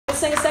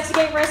sing a Sexy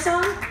Gay Red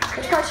song?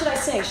 Which part should I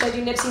sing? Should I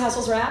do Nipsey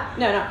Hussle's rap?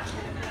 No, no.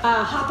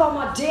 Hop on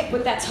my dick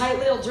with that tight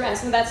little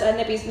dress. No, that's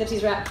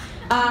Nipsey's rap.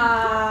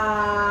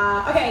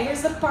 Okay,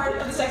 here's the part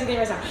of the Sexy Getting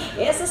Ready song.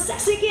 It's a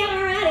sexy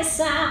getting ready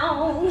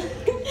song.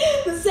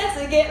 The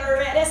sexy getting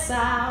ready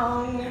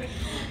song.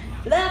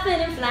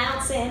 Laughing and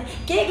flouncing,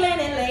 giggling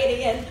and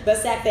ladying, the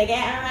sexy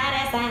getting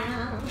ready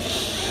sound.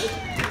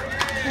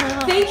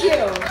 Thank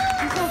you.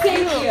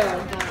 Thank you.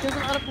 There's a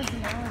lot of personality.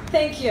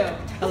 Thank you.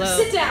 Hello.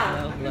 Sit down.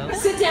 Hello. Hello.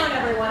 Sit down,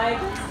 everyone.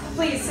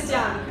 Please sit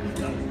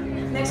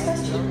down. Next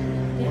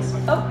question. Yes.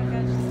 Oh,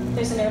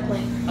 there's an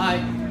airplane. Hi.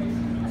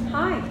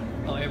 Hi.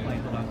 Oh, airplane.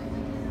 Hold on.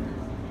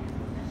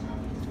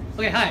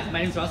 Okay, hi.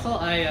 My name's Russell.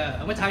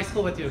 I went to high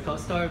school with your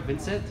co-star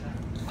Vincent.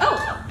 Oh,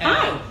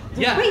 hi.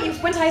 Yeah. Wait, you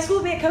went to high school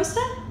with me at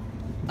Costa?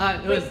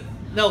 It was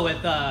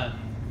with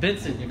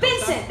Vincent. Your co-star.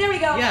 Vincent. There we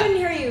go. Yeah. Couldn't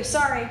hear you.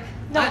 Sorry.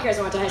 No one cares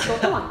I went to high school.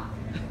 Come on.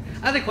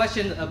 I have a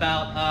question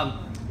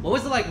about what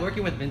was it like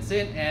working with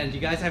Vincent, and do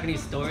you guys have any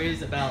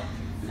stories about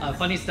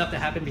funny stuff that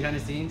happened behind the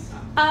scenes?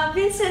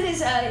 Vincent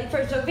is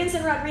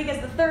Vincent Rodriguez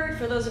III.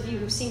 For those of you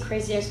who've seen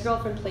Crazy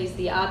Ex-Girlfriend, plays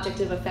the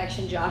object of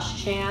affection,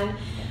 Josh Chan.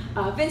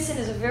 Vincent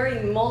is a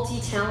very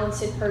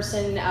multi-talented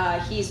person.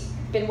 He's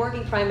been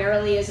working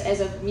primarily as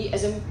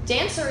a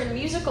dancer in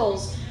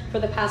musicals for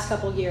the past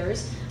couple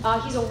years.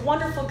 He's a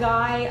wonderful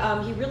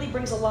guy. He really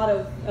brings a lot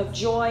of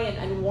joy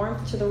and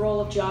warmth to the role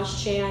of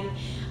Josh Chan.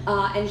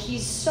 And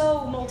he's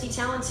so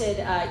multi-talented.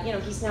 You know,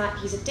 he's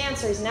a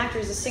dancer, he's an actor,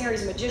 he's a singer,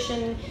 he's a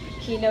magician.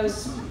 He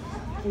knows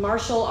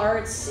martial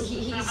arts.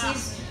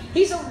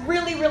 He's a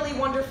really, really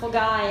wonderful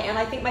guy. And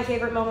I think my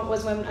favorite moment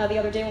was when the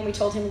other day when we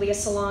told him Leah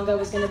Salonga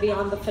was going to be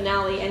on the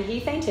finale, and he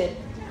fainted.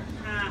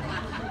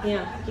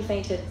 Yeah, he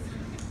fainted.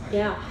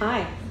 Yeah,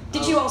 hi.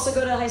 Did you also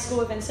go to high school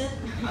with Vincent?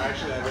 I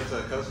went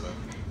to Costa.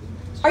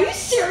 Are you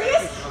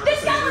serious?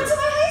 This guy went to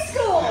my high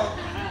school!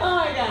 Oh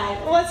my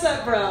god. What's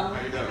up, bro?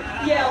 How you doing?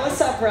 Yeah,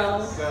 what's up, bro?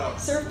 What's up?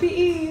 Surf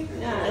PE?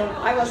 No,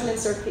 I wasn't in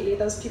surf PE.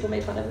 Those people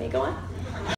made fun of me. Go on.